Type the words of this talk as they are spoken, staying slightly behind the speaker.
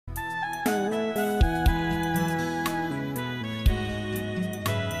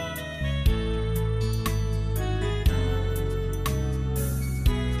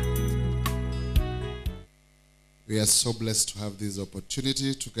We are so blessed to have this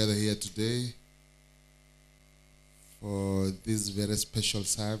opportunity to gather here today for this very special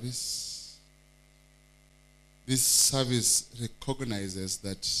service. This service recognizes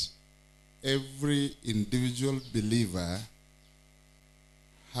that every individual believer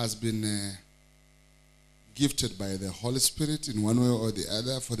has been gifted by the Holy Spirit in one way or the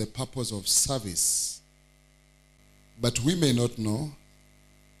other for the purpose of service. But we may not know,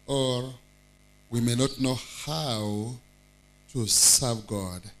 or we may not know how to serve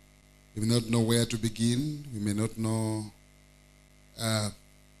God. We may not know where to begin. We may not know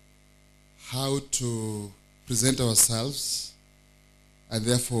how to present ourselves. And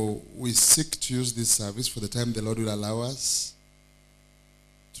therefore, we seek to use this service for the time the Lord will allow us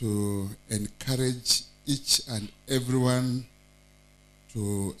to encourage each and everyone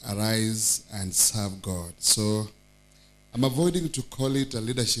to arise and serve God. So I'm avoiding to call it a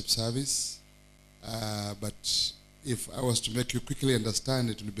leadership service, but if I was to make you quickly understand,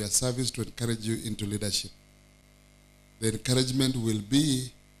 it will be a service to encourage you into leadership. The encouragement will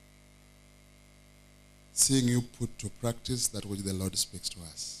be seeing you put to practice that which the Lord speaks to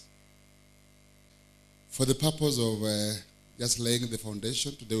us. For the purpose of just laying the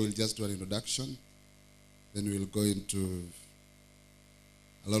foundation, today we'll just do an introduction. Then we'll go into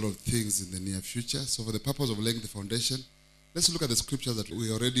a lot of things in the near future. So for the purpose of laying the foundation, let's look at the scriptures that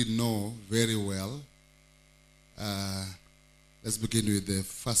we already know very well. Let's begin with the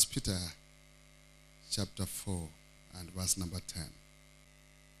 1 Peter chapter 4 and verse number 10.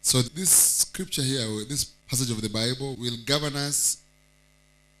 So this scripture here, this passage of the Bible, will govern us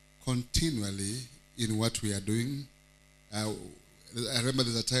continually in what we are doing. I remember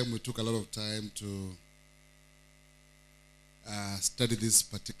there's a time we took a lot of time to study this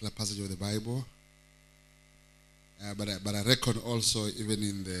particular passage of the Bible. But I reckon also even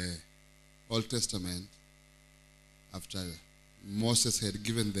in the Old Testament, after Moses had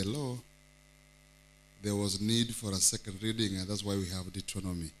given the law, there was need for a second reading, and that's why we have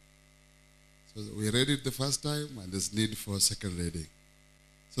Deuteronomy. So we read it the first time, and there's need for a second reading.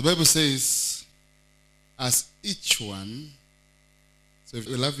 So the Bible says, as each one, so if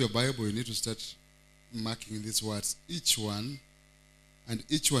you love your Bible, you need to start marking these words, each one, and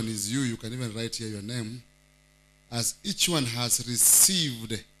each one is you. You can even write here your name. As each one has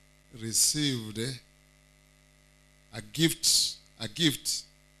received a gift,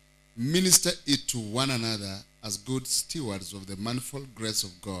 minister it to one another as good stewards of the manifold grace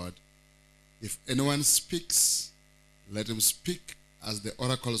of God. If anyone speaks, let him speak as the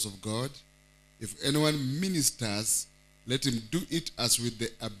oracles of God. If anyone ministers, let him do it as with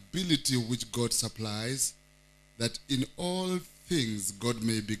the ability which God supplies, that in all things God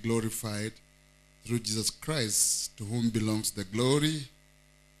may be glorified through Jesus Christ, to whom belongs the glory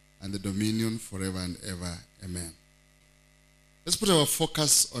and the dominion forever and ever. Amen. Let's put our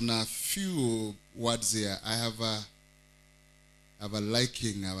focus on a few words here. I have a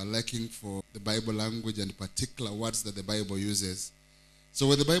liking for the Bible language and particular words that the Bible uses. So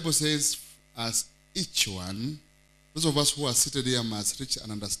when the Bible says, as each one, those of us who are seated here must reach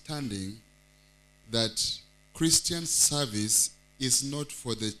an understanding that Christian service is not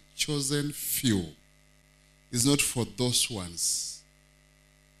for the chosen few. It's not for those ones.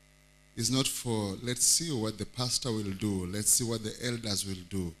 It's not for, let's see what the pastor will do. Let's see what the elders will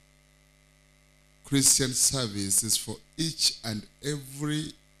do. Christian service is for each and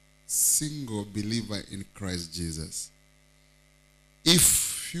every single believer in Christ Jesus.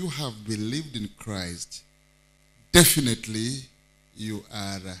 If you have believed in Christ, definitely you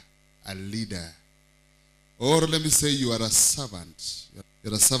are a leader. Or let me say you are a servant.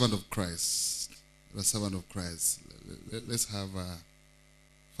 You're a servant of Christ. You're a servant of Christ. Let's have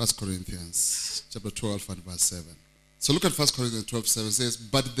 1 Corinthians chapter 12 and verse 7. So look at 1 Corinthians 12, 7. It says,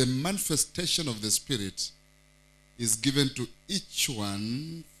 but the manifestation of the Spirit is given to each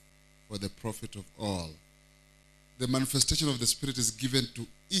one for the profit of all. The manifestation of the Spirit is given to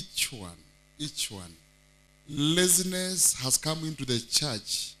each one. Each one. Laziness has come into the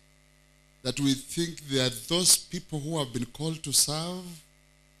church that we think there are those people who have been called to serve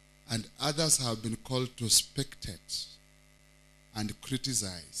and others have been called to spectate and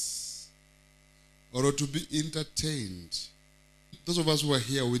criticize or to be entertained. Those of us who are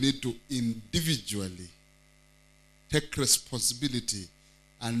here, we need to individually take responsibility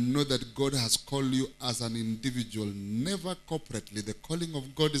and know that God has called you as an individual, never corporately. The calling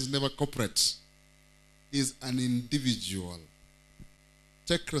of God is never corporate. Is an individual.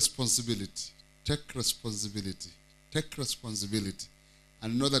 Take responsibility. Take responsibility. Take responsibility.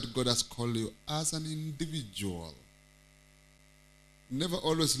 And know that God has called you as an individual. Never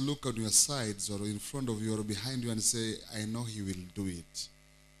always look on your sides or in front of you or behind you and say, I know he will do it.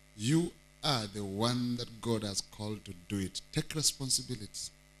 You are the one that God has called to do it. Take responsibility.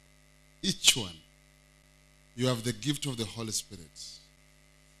 Each one. You have the gift of the Holy Spirit.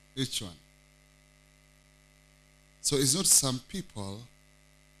 Each one. So it's not some people,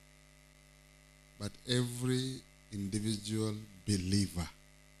 but every individual believer.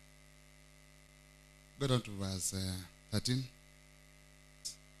 Go down to verse 13.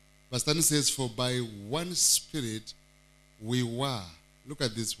 Verse 13 says, for by one Spirit we were. Look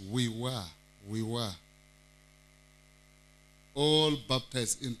at this. We were all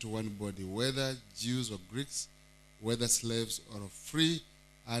baptized into one body, whether Jews or Greeks, whether slaves or free,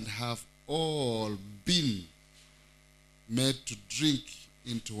 and have all been made to drink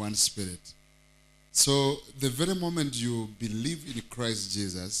into one Spirit. So the very moment you believe in Christ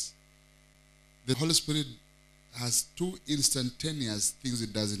Jesus, the Holy Spirit has two instantaneous things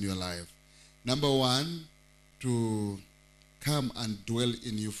it does in your life. Number one, to come and dwell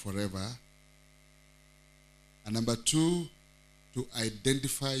in you forever. And number two, to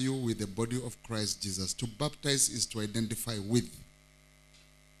identify you with the body of Christ Jesus. To baptize is to identify with.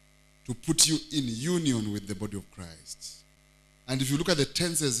 To put you in union with the body of Christ. And if you look at the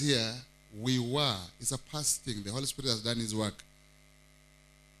tenses here, we were. It's a past thing. The Holy Spirit has done his work.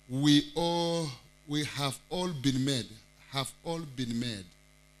 We have all been made. Have all been made.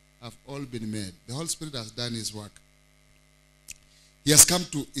 Have all been made. The Holy Spirit has done his work. He has come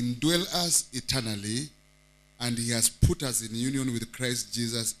to indwell us eternally, and he has put us in union with Christ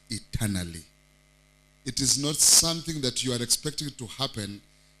Jesus eternally. It is not something that you are expecting to happen,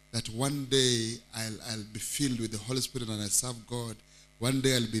 that one day I'll be filled with the Holy Spirit and I'll serve God. One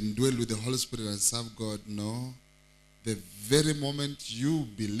day I'll be indwelled with the Holy Spirit and serve God. No. The very moment you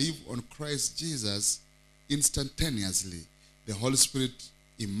believe on Christ Jesus, instantaneously, the Holy Spirit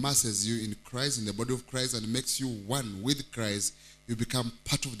immerses you in Christ, in the body of Christ, and makes you one with Christ. You become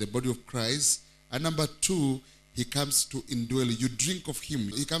part of the body of Christ. And number two, he comes to indwell you. You drink of him.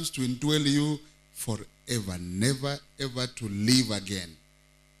 He comes to indwell you forever, never ever to live again.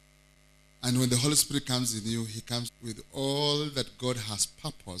 And when the Holy Spirit comes in you, he comes with all that God has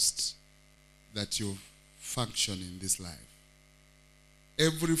purposed that you function in this life.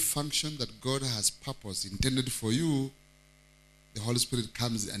 Every function that God has purposed, intended for you, the Holy Spirit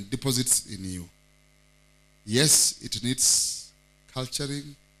comes and deposits in you. Yes, it needs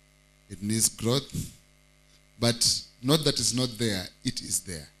culturing, it needs growth, but not that it's not there, it is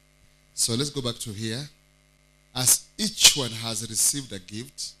there. So let's go back to here. As each one has received a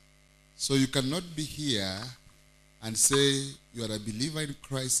gift, so you cannot be here and say you are a believer in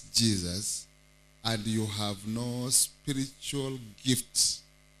Christ Jesus and you have no spiritual gifts.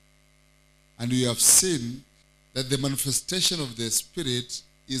 And you have seen that the manifestation of the Spirit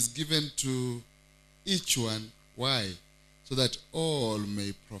is given to each one. Why? So that all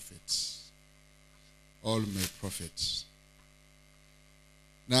may profit. All may profit.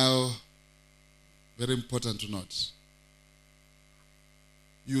 Now, very important to note.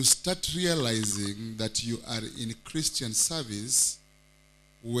 You start realizing that you are in Christian service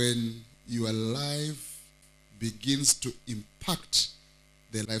when your life begins to impact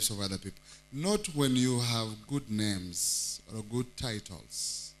the lives of other people. Not when you have good names or good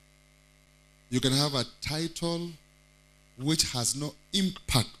titles. You can have a title which has no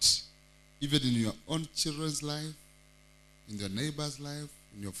impact even in your own children's life, in your neighbor's life,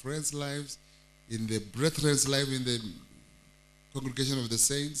 in your friends' lives, in the brethren's life, in the congregation of the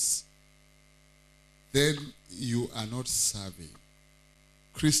saints. Then you are not serving.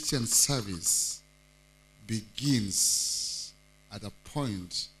 Christian service begins at a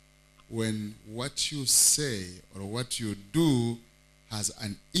point when what you say or what you do has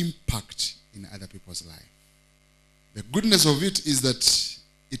an impact in other people's life. The goodness of it is that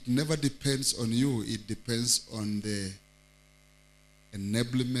it never depends on you. It depends on the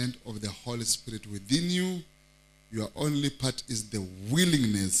enablement of the Holy Spirit within you. Your only part is the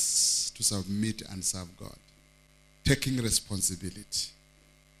willingness to submit and serve God. Taking responsibility.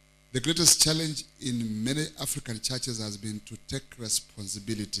 The greatest challenge in many African churches has been to take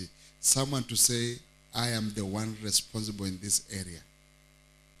responsibility. Someone to say, I am the one responsible in this area.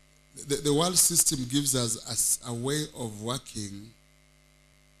 The world system gives us a way of working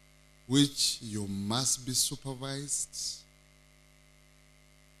which you must be supervised.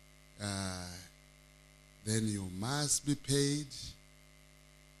 Then you must be paid.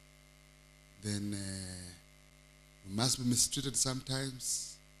 Then you must be mistreated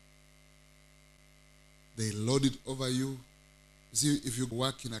sometimes. They load it over you. You see, if you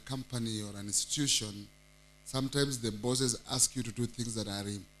work in a company or an institution, Sometimes the bosses ask you to do things that are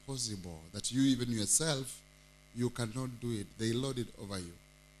impossible, that you even yourself, you cannot do it. They load it over you.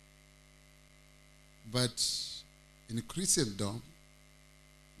 But in Christendom,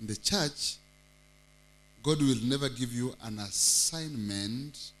 in the church, God will never give you an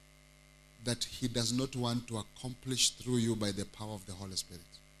assignment that he does not want to accomplish through you by the power of the Holy Spirit.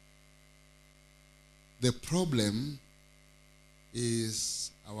 The problem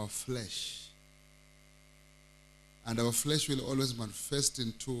is our flesh. And our flesh will always manifest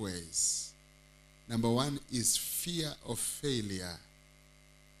in two ways. Number one is fear of failure,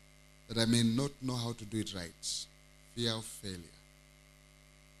 that I may not know how to do it right. Fear of failure.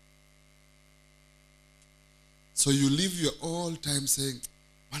 So you live your all time saying,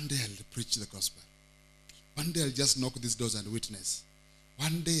 one day I'll preach the gospel. One day I'll just knock these doors and witness.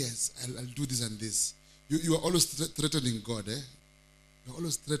 One day I'll do this and this. You are always threatening God, eh? You're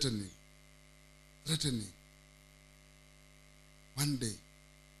always threatening. One day.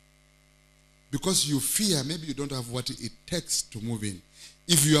 Because you fear, maybe you don't have what it takes to move in.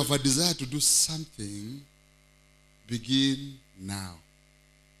 If you have a desire to do something, begin now.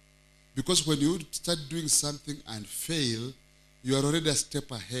 Because when you start doing something and fail, you are already a step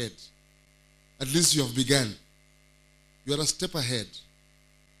ahead. At least you have begun. You are a step ahead.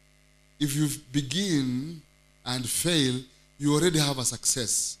 If you begin and fail, you already have a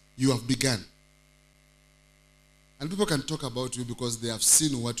success. You have begun. And people can talk about you because they have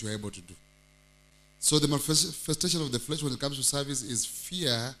seen what you are able to do. So the manifestation of the flesh when it comes to service is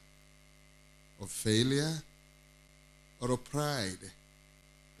fear of failure or of pride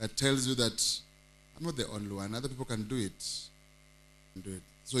that tells you that I'm not the only one. Other people can do it.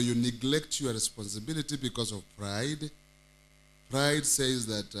 So you neglect your responsibility because of pride. Pride says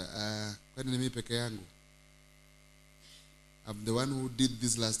that I'm the one who did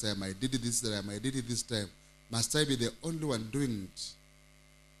this last time. I did it this time. I did it this time. Must I be the only one doing it?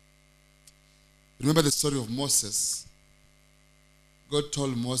 Remember the story of Moses. God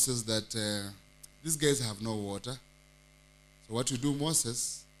told Moses that these guys have no water. So what you do,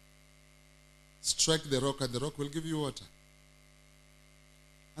 Moses, strike the rock and the rock will give you water.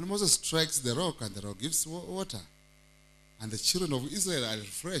 And Moses strikes the rock and the rock gives water. And the children of Israel are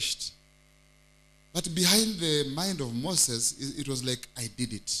refreshed. But behind the mind of Moses, it was like, I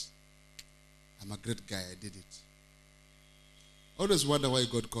did it. I'm a great guy, I did it. I always wonder why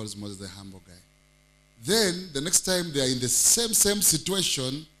God calls Moses the humble guy. Then, the next time they are in the same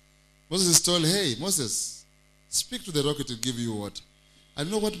situation, Moses is told, hey, Moses, speak to the rock, it will give you water. And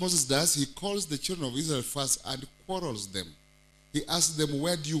you know what Moses does? He calls the children of Israel first and quarrels them. He asks them,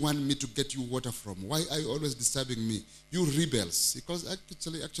 where do you want me to get you water from? Why are you always disturbing me? You rebels.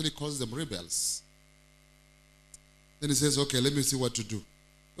 He actually calls them rebels. Then he says, okay, let me see what to do.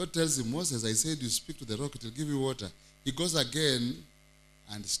 God tells him, Moses, I said you speak to the rock, it will give you water. He goes again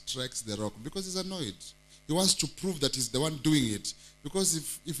and strikes the rock because he's annoyed. He wants to prove that he's the one doing it.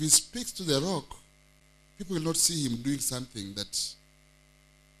 Because if he speaks to the rock, people will not see him doing something that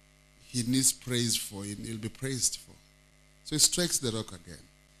he needs praise for, he'll be praised for. So he strikes the rock again.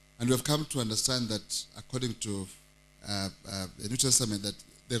 And we have come to understand that according to the New Testament, that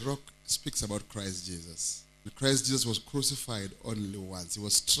the rock speaks about Christ Jesus. Christ Jesus was crucified only once. He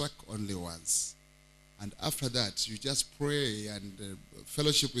was struck only once. And after that, you just pray and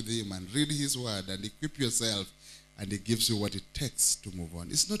fellowship with him and read his word and equip yourself, and he gives you what it takes to move on.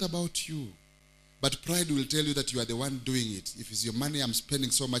 It's not about you. But pride will tell you that you are the one doing it. If it's your money, I'm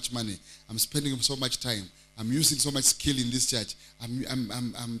spending so much money. I'm spending so much time. I'm using so much skill in this church. I'm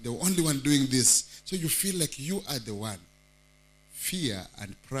the only one doing this. So you feel like you are the one. Fear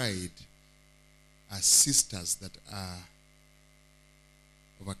and pride are sisters that are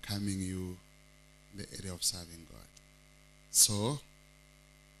overcoming you in the area of serving God. So,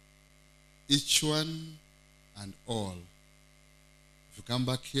 each one and all, if you come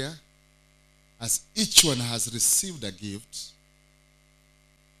back here, as each one has received a gift.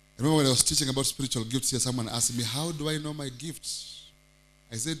 I remember when I was teaching about spiritual gifts here, someone asked me, how do I know my gifts?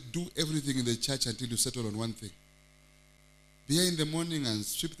 I said, do everything in the church until you settle on one thing. Be here in the morning and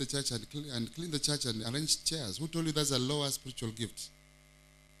sweep the church and clean the church and arrange chairs. Who told you that's a lower spiritual gift?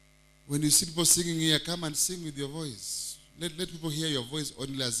 When you see people singing here, come and sing with your voice. Let people hear your voice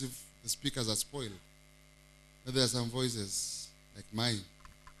only as if the speakers are spoiled. But there are some voices, like mine.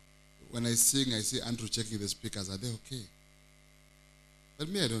 When I sing, I see Andrew checking the speakers. Are they okay? But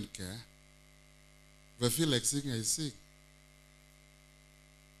me, I don't care. If I feel like singing, I sing.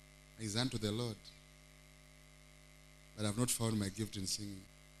 It's unto the Lord. But I've not found my gift in singing.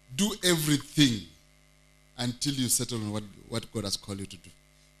 Do everything until you settle on what God has called you to do.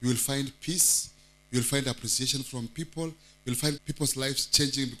 You will find peace. You'll find appreciation from people. You'll find people's lives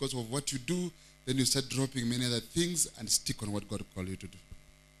changing because of what you do. Then you start dropping many other things and stick on what God called you to do.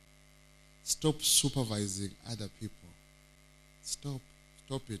 Stop supervising other people. Stop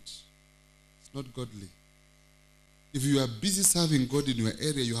it. It's not godly. If you are busy serving God in your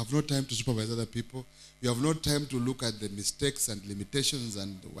area, you have no time to supervise other people. You have no time to look at the mistakes and limitations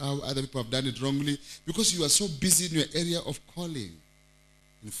and how other people have done it wrongly, because you are so busy in your area of calling.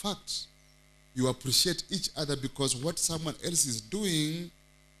 In fact, you appreciate each other because what someone else is doing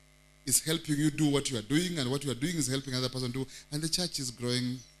is helping you do what you are doing, and what you are doing is helping another person do, and the church is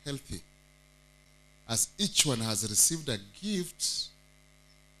growing healthy. As each one has received a gift,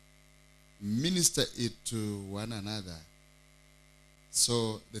 minister it to one another.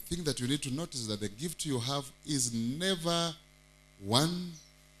 So the thing that you need to notice is that the gift you have is never, one,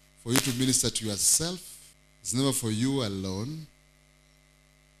 for you to minister to yourself. It's never for you alone.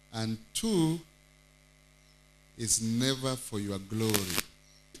 And two, it's never for your glory.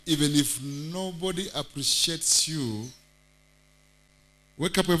 Even if nobody appreciates you,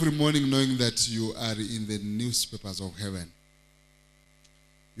 wake up every morning knowing that you are in the newspapers of heaven.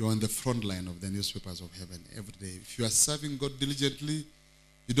 You're on the front line of the newspapers of heaven every day. If you are serving God diligently,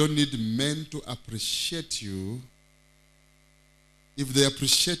 you don't need men to appreciate you. If they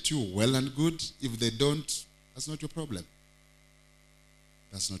appreciate you, well and good. If they don't, that's not your problem.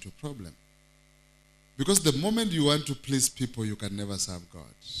 That's not your problem. Because the moment you want to please people, you can never serve God.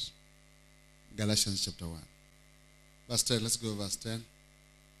 Galatians chapter 1. Verse 10, let's go verse 10. It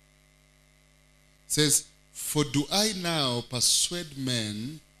says, for do I now persuade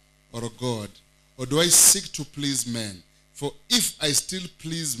men or God, or do I seek to please men? For if I still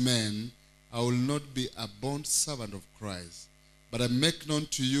please men, I will not be a bond servant of Christ. But I make known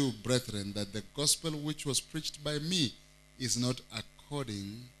to you, brethren, that the gospel which was preached by me is not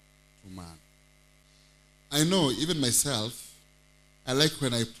according to man. I know, even myself, I like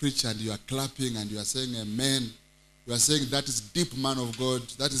when I preach and you are clapping and you are saying amen. You are saying that is deep, man of God,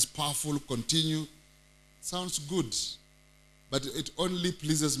 that is powerful, continue. Sounds good, but it only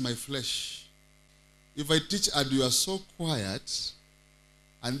pleases my flesh. If I teach and you are so quiet,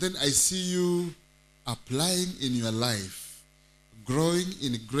 and then I see you applying in your life, growing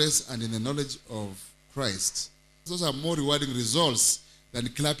in grace and in the knowledge of Christ, those are more rewarding results than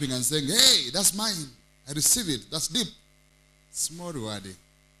clapping and saying, hey, that's mine, I receive it, that's deep. It's more rewarding.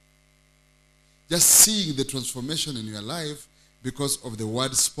 Just seeing the transformation in your life because of the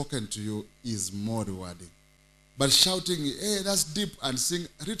word spoken to you is more rewarding. But shouting, hey, that's deep, and saying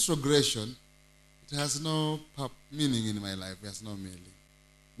retrogression, it has no meaning in my life. It has no meaning.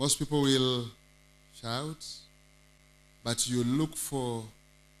 Most people will shout, but you look for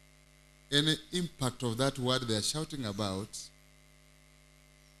any impact of that word they are shouting about.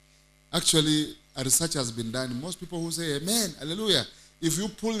 Actually, a research has been done. Most people who say, amen, hallelujah, if you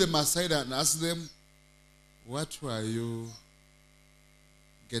pull them aside and ask them, what were you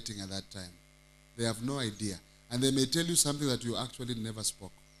getting at that time? They have no idea. And they may tell you something that you actually never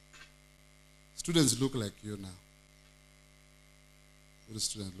spoke. Students look like you now. What do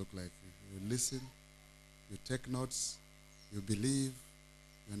students look like? You listen, you take notes, you believe,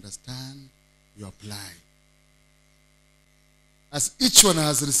 you understand, you apply. As each one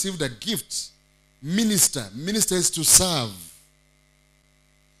has received a gift, minister is to serve.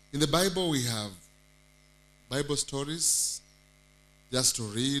 In the Bible we have Bible stories, just to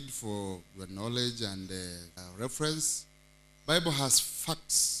read for your knowledge and reference. Bible has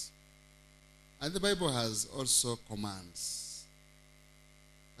facts. And the Bible has also commands.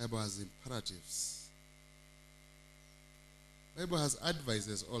 Bible has imperatives. Bible has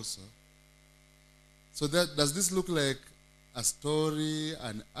advices also. So does this look like a story,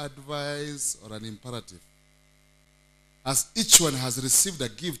 an advice, or an imperative? As each one has received a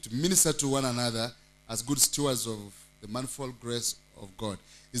gift, minister to one another as good stewards of the manifold grace of God.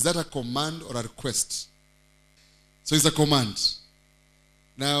 Is that a command or a request? So it's a command.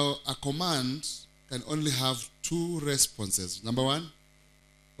 Now, a command can only have two responses. Number one,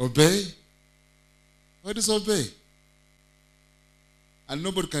 obey or disobey. And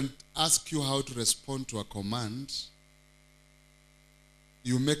nobody can ask you how to respond to a command.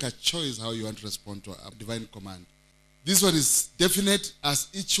 You make a choice how you want to respond to a divine command. This one is definite, as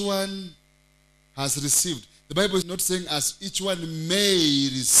each one has received. The Bible is not saying as each one may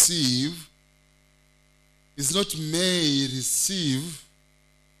receive. It's not may receive.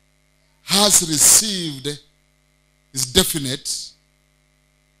 Has received is definite.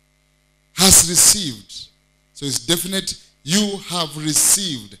 Has received. So it's definite. You have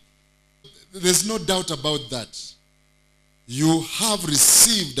received. There's no doubt about that. You have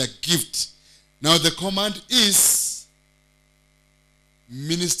received a gift. Now the command is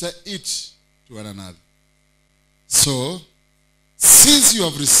minister it to one another. So, since you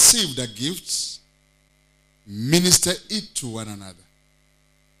have received a gift, minister it to one another.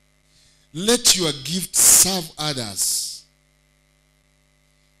 Let your gift serve others.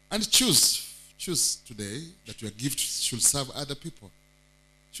 And choose today that your gift should serve other people.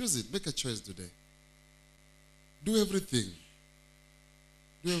 Choose it. Make a choice today. Do everything.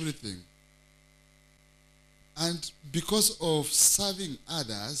 Do everything. And because of serving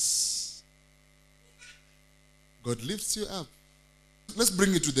others, God lifts you up. Let's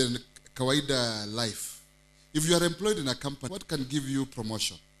bring it to the kawaida life. If you are employed in a company, what can give you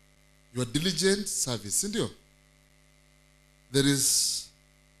promotion? Your diligent service. There is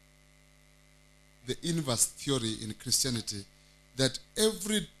the inverse theory in Christianity that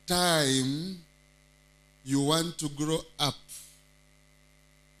every time you want to grow up,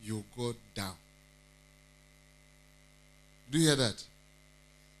 you go down. Do you hear that?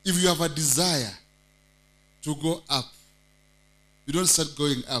 If you have a desire to go up, you don't start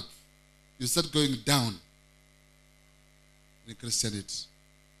going up. You start going down in Christianity.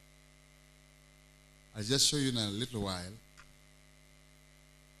 I'll just show you in a little while.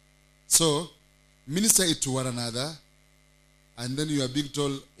 So, minister it to one another, and then you are being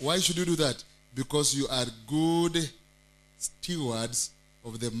told, why should you do that? Because you are good stewards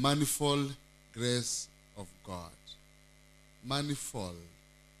of the manifold grace of God. Manifold.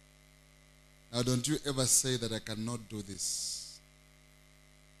 Now, don't you ever say that I cannot do this.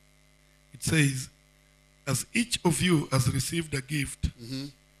 It says, as each of you has received a gift,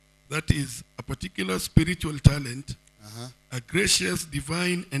 that is a particular spiritual talent, a gracious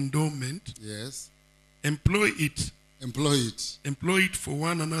divine endowment, yes, employ it. Employ it. Employ it for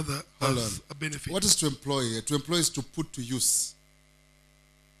one another as a benefit. What is to employ? To employ is to put to use.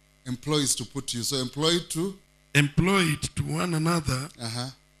 Employ is to put to use. So employ it to? Employ it to one another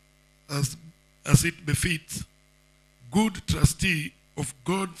as it befits, good trustee of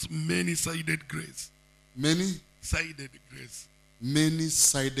God's many-sided grace. Many-sided grace.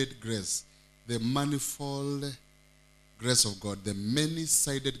 Many-sided grace. The manifold grace of God. The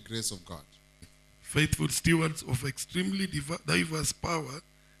many-sided grace of God. Faithful stewards of extremely diverse power.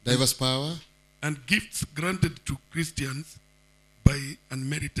 Diverse power. And gifts granted to Christians by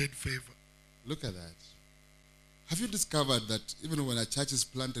unmerited favor. Look at that. Have you discovered that even when a church is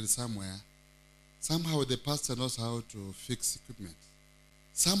planted somewhere, somehow the pastor knows how to fix equipment?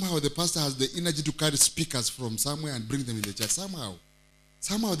 Somehow the pastor has the energy to carry speakers from somewhere and bring them in the church.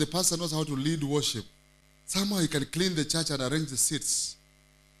 Somehow the pastor knows how to lead worship. Somehow he can clean the church and arrange the seats.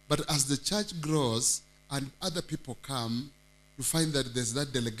 But as the church grows and other people come, you find that there's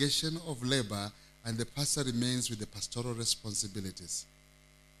that delegation of labor and the pastor remains with the pastoral responsibilities.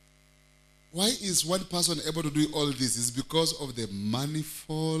 Why is one person able to do all this? It's because of the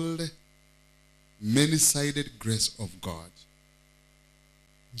manifold, many-sided grace of God.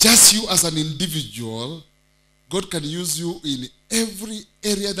 Just you as an individual, God can use you in every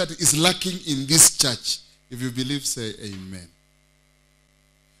area that is lacking in this church. If you believe, say amen.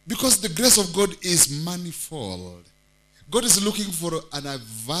 Because the grace of God is manifold. God is looking for an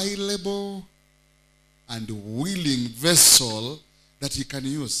available and willing vessel that he can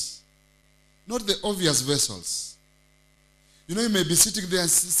use. Not the obvious vessels. You know, you may be sitting there and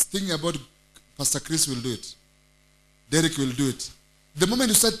thinking about Pastor Chris will do it. Derek will do it. The moment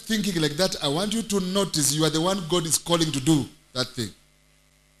you start thinking like that, I want you to notice you are the one God is calling to do that thing.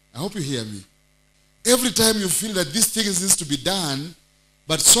 I hope you hear me. Every time you feel that this thing needs to be done,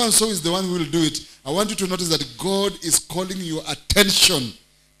 but so-and-so is the one who will do it, I want you to notice that God is calling your attention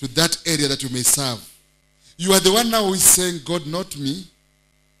to that area that you may serve. You are the one now who is saying, God, not me.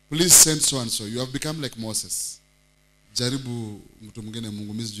 Please send so-and-so. You have become like Moses. Jaribu mtu mwingine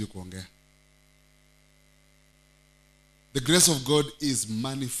Mungu mimi sijui kuongea. The grace of God is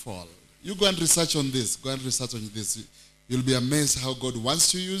manifold. You go and research on this. Go and research on this. You'll be amazed how God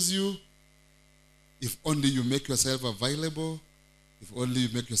wants to use you. If only you make yourself available. If only you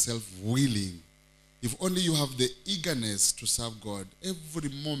make yourself willing. If only you have the eagerness to serve God. Every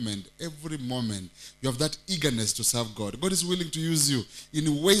moment, you have that eagerness to serve God. God is willing to use you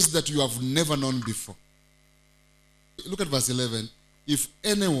in ways that you have never known before. Look at verse 11. If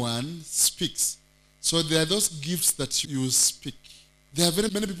anyone speaks. So there are those gifts that you speak. There are very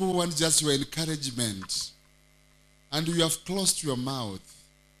many people who want just your encouragement. And you have closed your mouth.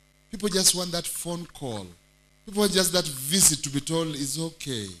 People just want that phone call. People want just that visit to be told it's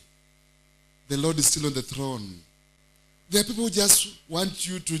okay. The Lord is still on the throne. There are people who just want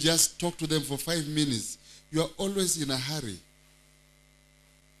you to just talk to them for 5 minutes. You are always in a hurry.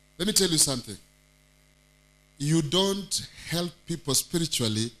 Let me tell you something. You don't help people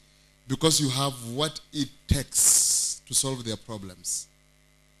spiritually because you have what it takes to solve their problems.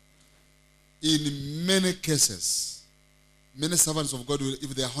 In many cases, many servants of God,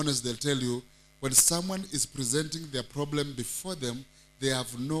 if they are honest, they'll tell you, when someone is presenting their problem before them, they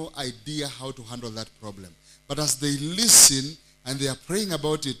have no idea how to handle that problem. But as they listen and they are praying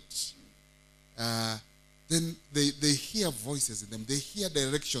about it, then they hear voices in them. They hear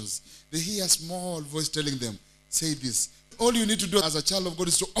directions. They hear a small voice telling them, say this. All you need to do as a child of God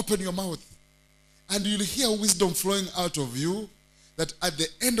is to open your mouth. And you'll hear wisdom flowing out of you, that at the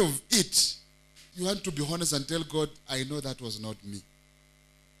end of it, you want to be honest and tell God, I know that was not me.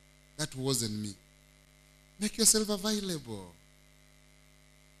 That wasn't me. Make yourself available.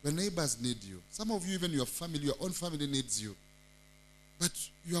 Your neighbors need you. Some of you, even your family, your own family needs you. But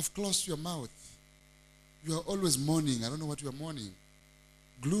you have closed your mouth. You are always mourning. I don't know what you are mourning.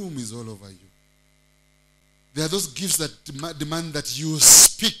 Gloom is all over you. There are those gifts that demand that you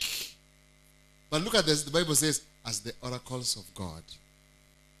speak. But look at this. The Bible says, as the oracles of God.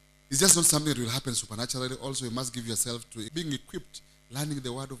 It's just not something that will happen supernaturally. Also, you must give yourself to being equipped, learning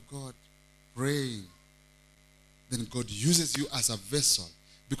the word of God, praying. Then God uses you as a vessel.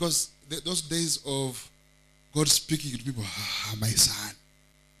 Because those days of God speaking to people, my son,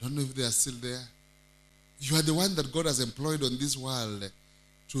 don't know if they are still there. You are the one that God has employed on this world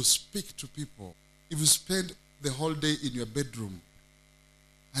to speak to people. If you spend the whole day in your bedroom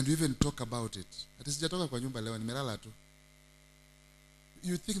and you even talk about it,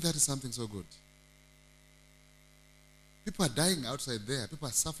 you think that is something so good. People are dying outside there. People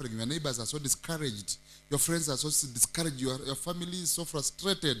are suffering. Your neighbors are so discouraged. Your friends are so discouraged. Your family is so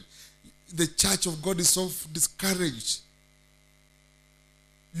frustrated. The church of God is so discouraged.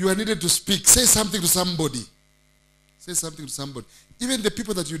 You are needed to speak. Say something to somebody. Say something to somebody. Even the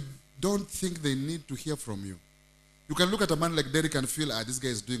people that you don't think they need to hear from you. You can look at a man like Derek and feel, this guy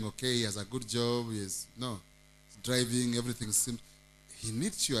is doing okay. He has a good job. He's driving. Everything seems. He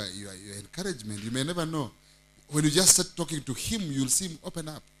needs your encouragement. You may never know. When you just start talking to him, you'll see him open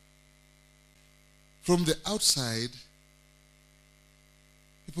up. From the outside,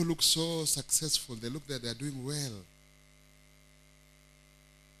 people look so successful. They look that they are doing well.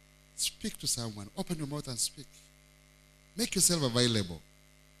 Speak to someone. Open your mouth and speak. Make yourself available.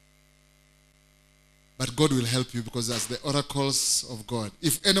 But God will help you because that's the oracles of God.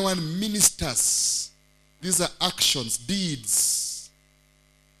 If anyone ministers, these are actions, deeds,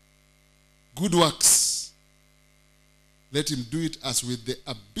 good works. Let him do it as with the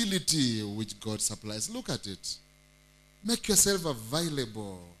ability which God supplies. Look at it. Make yourself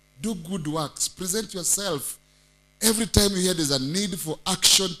available. Do good works. Present yourself. Every time you hear there's a need for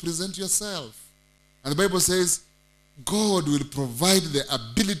action, present yourself. And the Bible says, God will provide the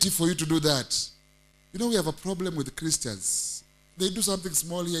ability for you to do that. You know, we have a problem with Christians. They do something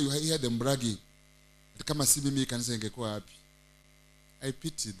small here, you hear them bragging. I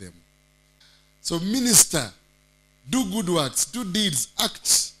pity them. So minister. Do good works, do deeds,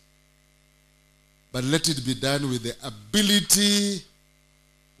 act. But let it be done with the ability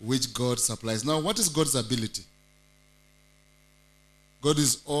which God supplies. Now, what is God's ability? God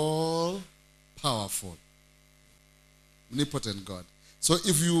is all powerful, omnipotent God. So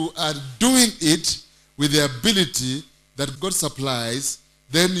if you are doing it with the ability that God supplies,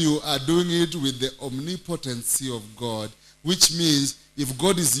 then you are doing it with the omnipotency of God, which means if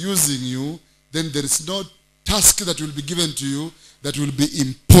God is using you, then there is no task that will be given to you that will be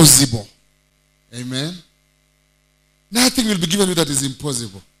impossible. Amen. Nothing will be given you that is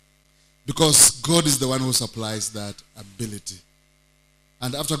impossible. Because God is the one who supplies that ability.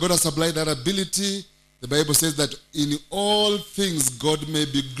 And after God has supplied that ability, the Bible says that in all things God may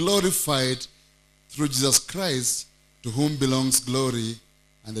be glorified through Jesus Christ, to whom belongs glory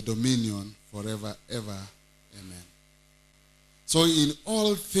and the dominion forever, ever. Amen. So in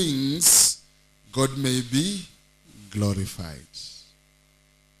all things, God may be glorified.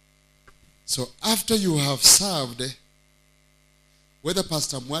 So after you have served, whether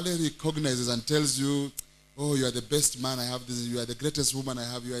Pastor Mwale recognizes and tells you, oh, you are the best man I have, you are the greatest woman I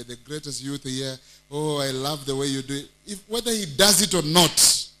have, you are the greatest youth here, oh, I love the way you do it. Whether he does it or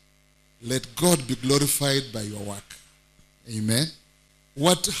not, let God be glorified by your work. Amen.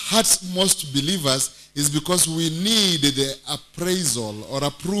 What hurts most believers is because we need the appraisal or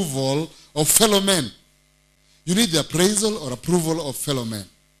approval of fellow men. You need the appraisal or approval of fellow men.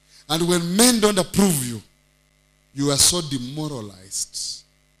 And when men don't approve you, you are so demoralized.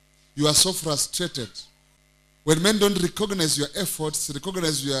 You are so frustrated. When men don't recognize your efforts,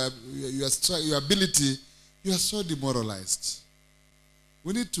 recognize your ability, you are so demoralized.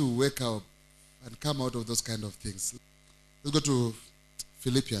 We need to wake up and come out of those kind of things. Let's go to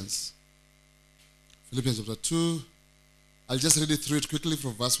Philippians. Philippians chapter 2. I'll just read it through it quickly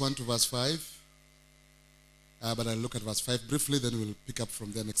from verse 1 to verse 5. But I'll look at verse 5 briefly, then we'll pick up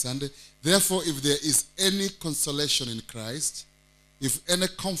from there next Sunday. Therefore, if there is any consolation in Christ, if any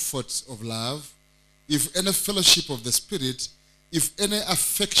comfort of love, if any fellowship of the Spirit, if any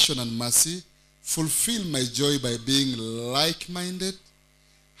affection and mercy, fulfill my joy by being like-minded,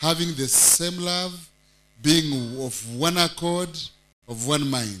 having the same love, being of one accord, of one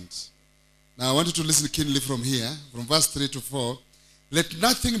mind. Now I want you to listen keenly from here, from verse 3 to 4. Let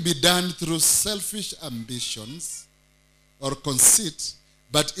nothing be done through selfish ambitions or conceit,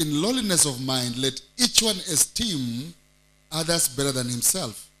 but in lowliness of mind, let each one esteem others better than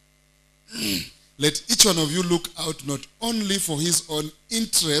himself. Let each one of you look out not only for his own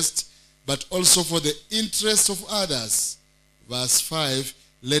interest, but also for the interest of others. Verse 5,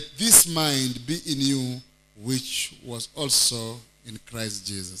 let this mind be in you, which was also in Christ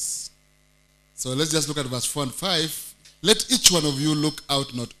Jesus. So let's just look at verse 4 and 5. Let each one of you look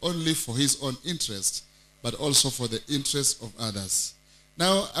out not only for his own interest, but also for the interest of others.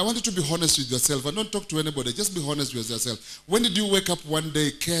 Now, I want you to be honest with yourself and don't talk to anybody. Just be honest with yourself. When did you wake up one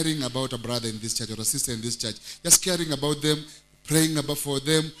day caring about a brother in this church or a sister in this church? Just caring about them, praying about for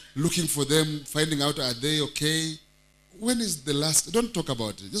them, looking for them, finding out are they okay? When is the last, don't talk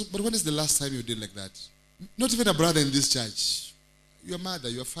about it, but when is the last time you did like that? Not even a brother in this church. Your mother,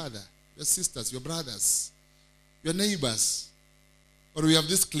 your father, your sisters, your brothers, your neighbors. Or we have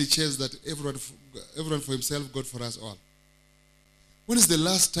these cliches that everyone for himself, God for us all. When is the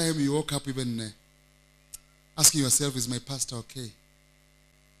last time you woke up even asking yourself, is my pastor okay?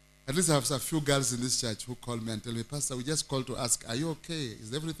 At least I have a few girls in this church who call me and tell me, Pastor, we just called to ask, are you okay?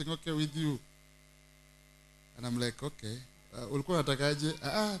 Is everything okay with you? And I'm like, okay. Ulikuwa natakaje?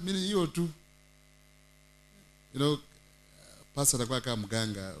 Mimi hiyo tu. You know, pastor atakuwa kama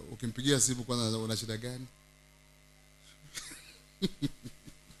mganga. Ukimpigia simu kwanza una shida gani?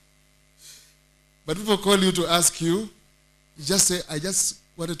 But people call you to ask you, you just say, I just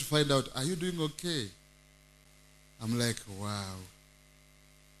wanted to find out, are you doing okay? I'm like, wow.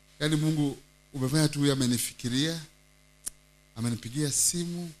 Yani Mungu umefanya tu amenifikiria, amenipigia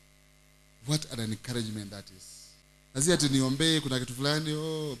simu. What an encouragement that is. Nazi ati niombee kuna kitu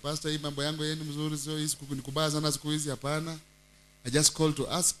fulani, pastor hii mambo yangu yenu mzuri sio hii siku nikubaya sana siku hizi hapana. I just called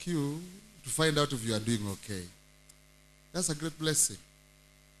to ask you to find out if you are doing okay. That's a great blessing.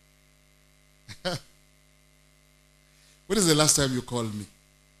 When is the last time you called me?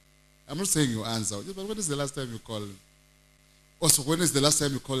 I'm not saying you answer, but when is the last time you called me? Also, when is the last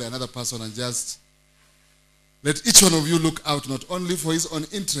time you call another person and just let each one of you look out not only for his own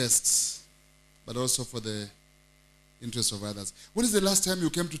interests, but also for the interests of others? When is the last time you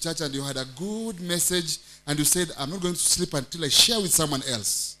came to church and you had a good message and you said, I'm not going to sleep until I share with someone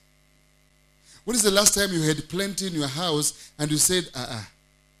else? When is the last time you had plenty in your house and you said,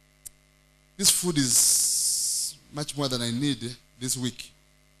 this food is much more than I need this week.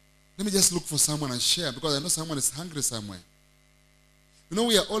 Let me just look for someone and share because I know someone is hungry somewhere. You know,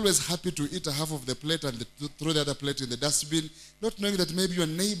 we are always happy to eat a half of the plate and throw the other plate in the dustbin, not knowing that maybe your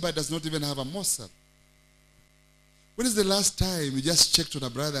neighbor does not even have a morsel. When is the last time you just checked on a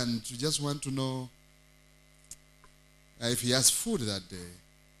brother and you just want to know if he has food that day?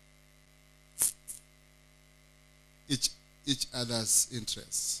 Each other's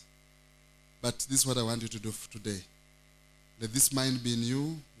interests. But this is what I want you to do today. Let this mind be in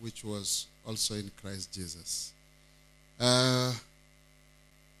you, which was also in Christ Jesus. I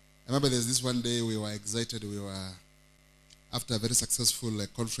remember there's this one day we were excited. We were, after a very successful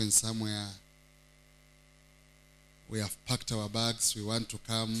conference somewhere, we have packed our bags. We want to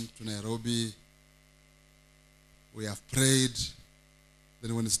come to Nairobi. We have prayed.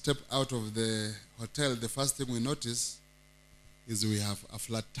 Then when we step out of the hotel, the first thing we notice is we have a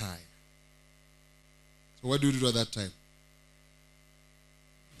flat tire. So what do you do at that time?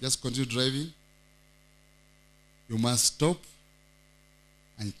 Just continue driving? You must stop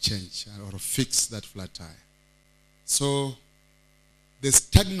and change or fix that flat tire. So the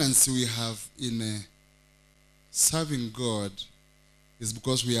stagnancy we have in serving God is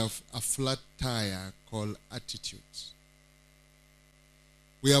because we have a flat tire called attitude.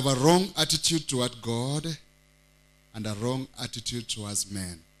 We have a wrong attitude toward God and a wrong attitude towards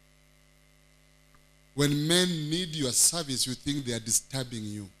men. When men need your service, you think they are disturbing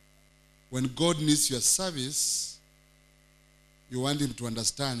you. When God needs your service, you want him to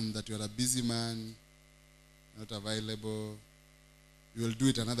understand that you are a busy man, not available. You will do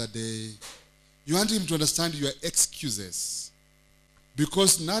it another day. You want him to understand your excuses.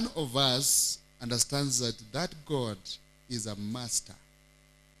 Because none of us understands that that God is a master.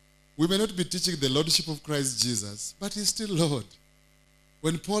 We may not be teaching the lordship of Christ Jesus, but he's still Lord.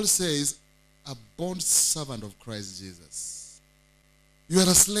 When Paul says, a bond servant of Christ Jesus, you are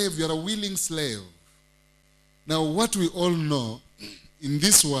a slave, you are a willing slave. Now, what we all know, in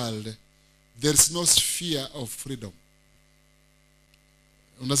this world, there's no sphere of freedom.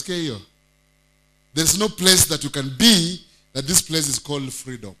 Unasikia hiyo? There's no place that you can be that this place is called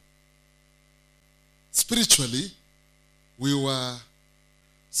freedom. Spiritually, we were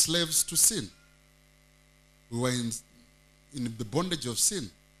slaves to sin. We were in the bondage of sin.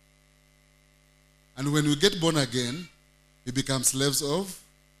 And when we get born again, we become slaves of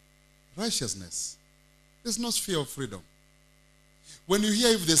righteousness. There's no sphere of freedom. When you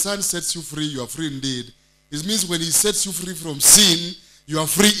hear if the Son sets you free, you are free indeed, it means when he sets you free from sin, you are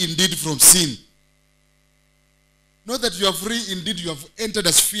free indeed from sin. Not that you are free indeed, you have entered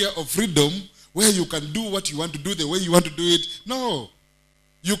a sphere of freedom where you can do what you want to do the way you want to do it. No.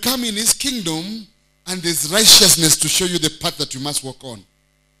 You come in his kingdom and there's righteousness to show you the path that you must walk on.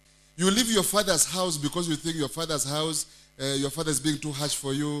 You leave your father's house because you think your father's house, your father is being too harsh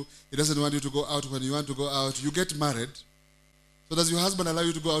for you. He doesn't want you to go out when you want to go out. You get married. So does your husband allow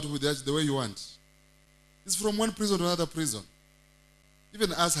you to go out with the way you want? It's from one prison to another prison.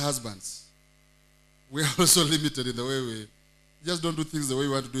 Even as husbands, we are also limited in the way we just don't do things the way we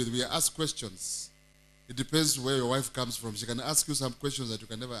want to do it. We ask questions. It depends where your wife comes from. She can ask you some questions that you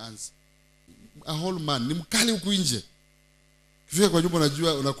can never answer. A whole man, ni mkali huku nje. Kifika kwa nyumba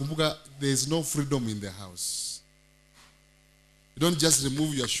unajua unakumbuka there is no freedom in the house. You don't just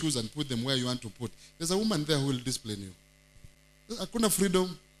remove your shoes and put them where you want to put. There's a woman there who will discipline you. Hakuna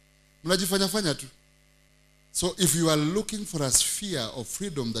freedom. Mnajifanya tu. So if you are looking for a sphere of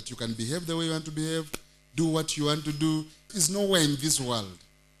freedom that you can behave the way you want to behave, do what you want to do, is nowhere in this world.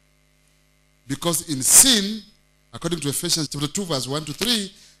 Because in sin, according to Ephesians chapter 2 verse 1 to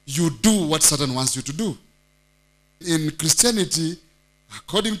 3, you do what Satan wants you to do. In Christianity,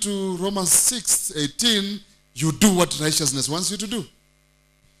 according to Romans 6:18, you do what righteousness wants you to do.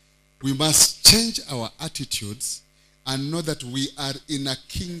 We must change our attitudes and know that we are in a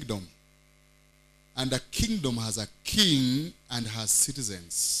kingdom. And a kingdom has a king and has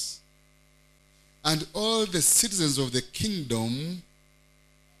citizens. And all the citizens of the kingdom,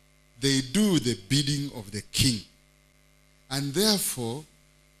 they do the bidding of the king. And therefore,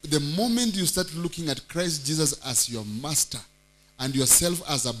 the moment you start looking at Christ Jesus as your master and yourself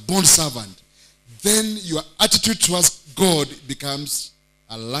as a bondservant, then your attitude towards God becomes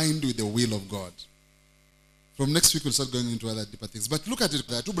aligned with the will of God. From next week, we'll start going into other deeper things. But look at it.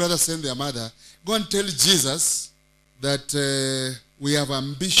 The two brothers send their mother, go and tell Jesus that we have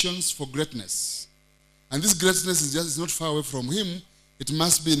ambitions for greatness. And this greatness is not far away from him. It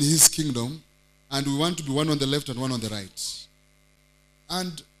must be in his kingdom. And we want to be one on the left and one on the right.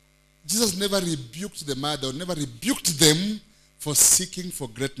 And Jesus never rebuked the mother, or never rebuked them for seeking for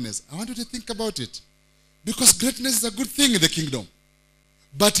greatness. I want you to think about it. Because greatness is a good thing in the kingdom.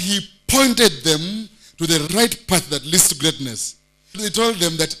 But he pointed them to the right path that leads to greatness. He told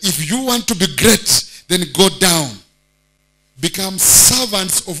them that if you want to be great, then go down. Become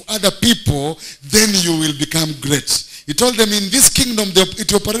servants of other people, then you will become great. He told them in this kingdom,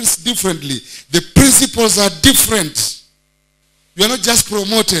 it operates differently. The principles are different. You are not just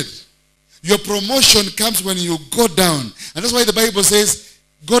promoted. Your promotion comes when you go down. And that's why the Bible says,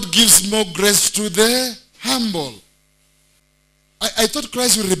 God gives more grace to the humble. I thought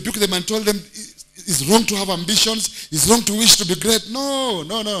Christ would rebuke them and told them, it's wrong to have ambitions. It's wrong to wish to be great.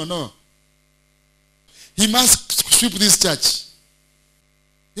 No. He must sweep this church.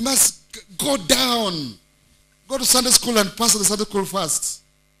 He must go down. Go to Sunday school and pass the Sunday school first.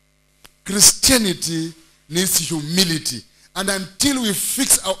 Christianity needs humility. And until we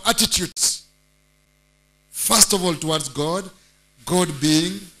fix our attitudes, first of all towards God, God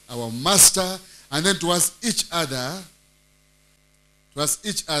being our master, and then towards each other,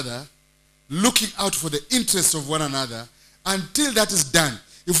 looking out for the interests of one another, until that is done.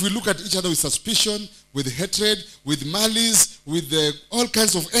 If we look at each other with suspicion, with hatred, with malice, with all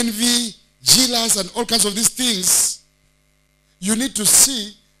kinds of envy, jealous, and all kinds of these things, you need to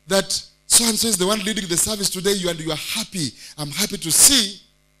see that so-and-so is the one leading the service today, and you are happy. I'm happy to see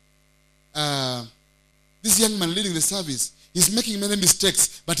this young man leading the service. He's making many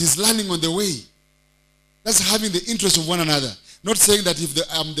mistakes, but he's learning on the way. That's having the interest of one another. Not saying that if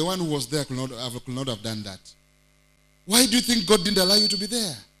I'm the one who was there, I could not have done that. Why do you think God didn't allow you to be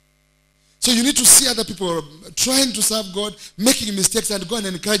there? So you need to see other people trying to serve God, making mistakes, and go and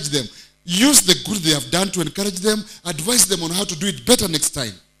encourage them. Use the good they have done to encourage them. Advise them on how to do it better next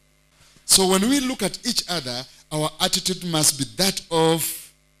time. So when we look at each other, our attitude must be that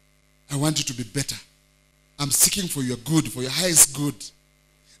of, I want you to be better. I'm seeking for your good, for your highest good.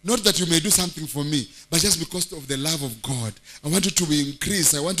 Not that you may do something for me, but just because of the love of God. I want you to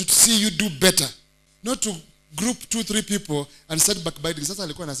increase. I want you to see you do better. Not to group 2-3 people and start backbiting.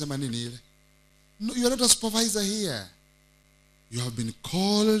 No, you are not a supervisor here. You have been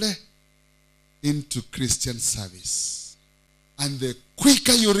called into Christian service. And the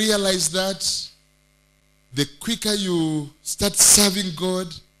quicker you realize that, the quicker you start serving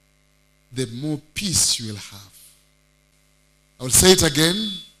God, the more peace you will have. I will say it again.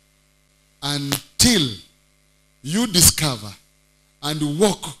 Until you discover and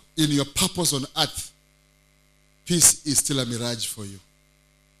walk in your purpose on earth, peace is still a mirage for you.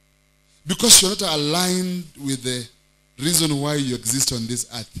 Because you're not aligned with the reason why you exist on this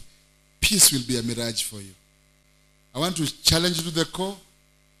earth, peace will be a mirage for you. I want to challenge you to the core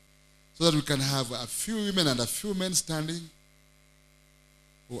so that we can have a few women and a few men standing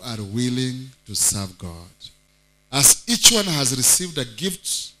who are willing to serve God. As each one has received a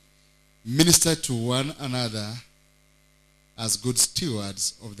gift, minister to one another as good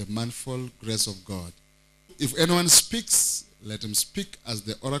stewards of the manifold grace of God. If anyone speaks, let him speak as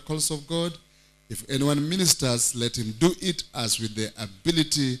the oracles of God. If anyone ministers, let him do it as with the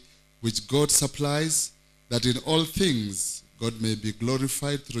ability which God supplies, that in all things God may be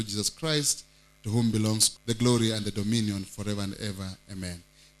glorified through Jesus Christ, to whom belongs the glory and the dominion forever and ever. Amen.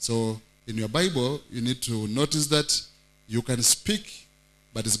 So in your Bible, you need to notice that you can speak,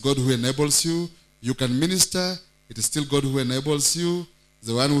 but it's God who enables you. You can minister, it is still God who enables you,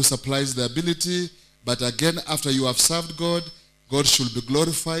 the one who supplies the ability. But again, after you have served God, God should be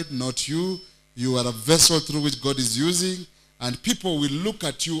glorified, not you. You are a vessel through which God is using, and people will look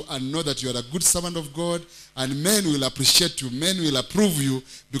at you and know that you are a good servant of God, and men will appreciate you, men will approve you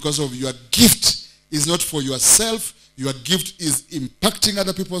because of your gift is not for yourself. Your gift is impacting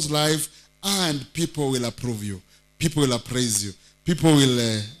other people's life, and people will approve you. People will appraise you. People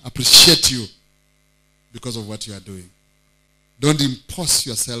will appreciate you because of what you are doing. Don't impose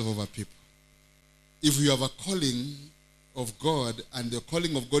yourself over people. If you have a calling of God and the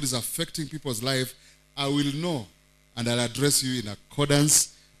calling of God is affecting people's life, I will know and I'll address you in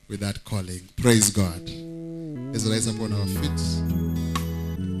accordance with that calling. Praise God. Let's rise up on our feet.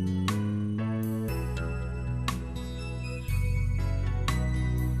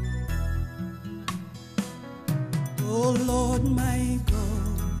 Oh Lord, my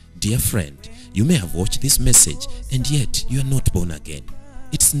God. Dear friend, you may have watched this message and yet you are not born again.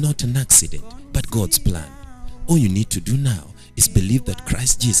 It's not an accident, but God's plan. All you need to do now is believe that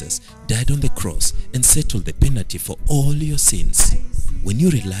Christ Jesus died on the cross and settled the penalty for all your sins. When you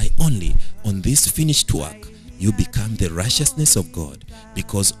rely only on this finished work, you become the righteousness of God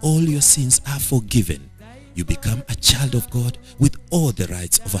because all your sins are forgiven. You become a child of God with all the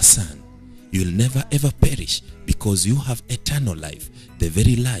rights of a son. You'll never ever perish because you have eternal life, the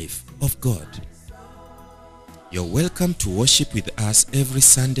very life of God. You're welcome to worship with us every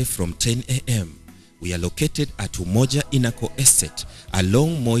Sunday from 10 a.m. We are located at Umoja Inako Estate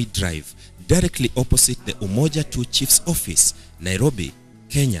along Moi Drive, directly opposite the Umoja 2 Chief's office, Nairobi,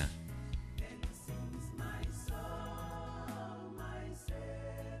 Kenya.